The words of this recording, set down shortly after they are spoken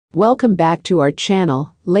Welcome back to our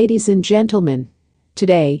channel, ladies and gentlemen.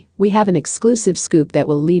 Today, we have an exclusive scoop that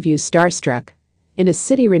will leave you starstruck. In a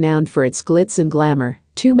city renowned for its glitz and glamour,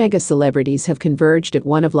 two mega celebrities have converged at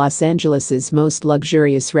one of Los Angeles's most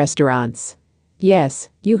luxurious restaurants. Yes,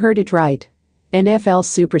 you heard it right. NFL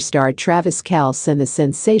superstar Travis Kelce and the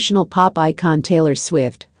sensational pop icon Taylor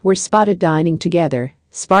Swift were spotted dining together,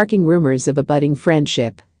 sparking rumors of a budding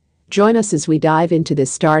friendship. Join us as we dive into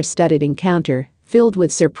this star-studded encounter, filled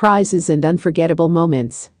with surprises and unforgettable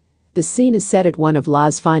moments. The scene is set at one of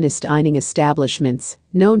Las finest dining establishments,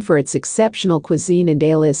 known for its exceptional cuisine and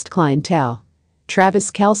A-list clientele.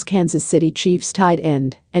 Travis Kelce, Kansas City Chiefs tight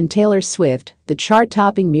end, and Taylor Swift, the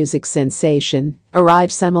chart-topping music sensation,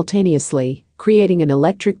 arrive simultaneously, creating an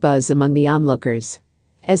electric buzz among the onlookers.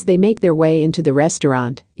 As they make their way into the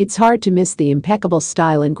restaurant, it's hard to miss the impeccable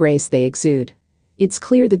style and grace they exude. It's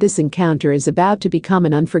clear that this encounter is about to become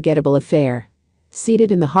an unforgettable affair.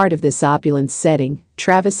 Seated in the heart of this opulent setting,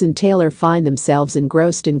 Travis and Taylor find themselves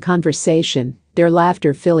engrossed in conversation, their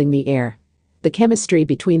laughter filling the air. The chemistry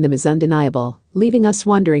between them is undeniable, leaving us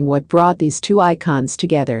wondering what brought these two icons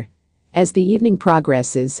together. As the evening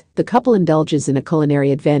progresses, the couple indulges in a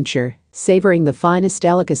culinary adventure, savoring the finest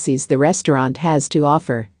delicacies the restaurant has to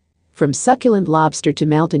offer. From succulent lobster to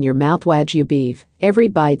melt-in-your-mouth Wagyu beef, every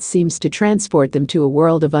bite seems to transport them to a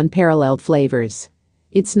world of unparalleled flavors.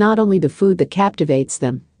 It's not only the food that captivates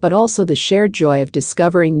them, but also the shared joy of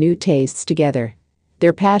discovering new tastes together.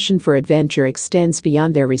 Their passion for adventure extends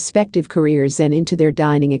beyond their respective careers and into their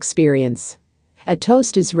dining experience. A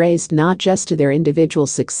toast is raised not just to their individual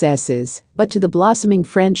successes, but to the blossoming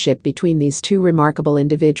friendship between these two remarkable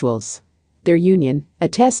individuals. Their union, a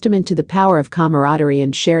testament to the power of camaraderie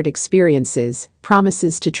and shared experiences,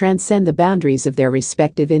 promises to transcend the boundaries of their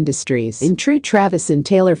respective industries. In true Travis and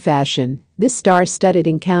Taylor fashion, this star-studded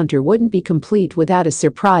encounter wouldn't be complete without a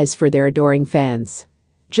surprise for their adoring fans.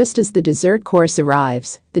 Just as the dessert course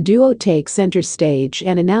arrives, the duo takes center stage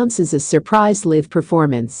and announces a surprise live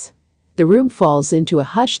performance. The room falls into a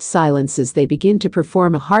hushed silence as they begin to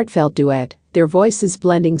perform a heartfelt duet, their voices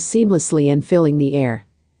blending seamlessly and filling the air.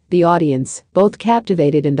 The audience, both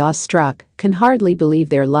captivated and awestruck, can hardly believe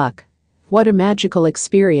their luck. What a magical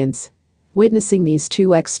experience! Witnessing these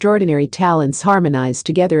two extraordinary talents harmonize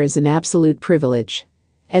together is an absolute privilege.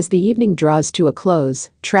 As the evening draws to a close,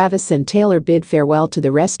 Travis and Taylor bid farewell to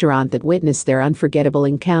the restaurant that witnessed their unforgettable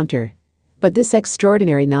encounter. But this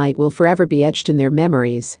extraordinary night will forever be etched in their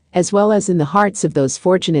memories, as well as in the hearts of those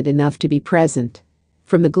fortunate enough to be present.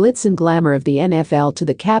 From the glitz and glamour of the NFL to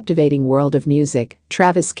the captivating world of music,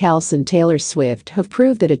 Travis Kelce and Taylor Swift have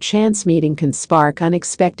proved that a chance meeting can spark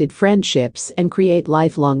unexpected friendships and create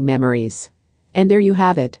lifelong memories. And there you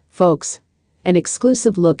have it, folks. An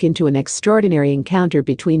exclusive look into an extraordinary encounter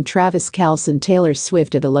between Travis Kelce and Taylor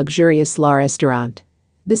Swift at a luxurious La restaurant.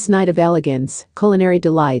 This night of elegance, culinary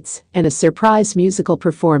delights, and a surprise musical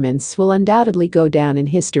performance will undoubtedly go down in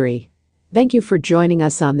history. Thank you for joining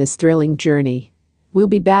us on this thrilling journey. We'll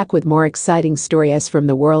be back with more exciting stories from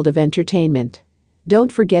the world of entertainment. Don't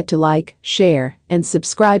forget to like, share, and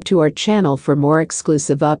subscribe to our channel for more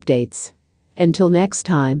exclusive updates. Until next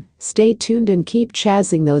time, stay tuned and keep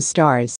chasing those stars.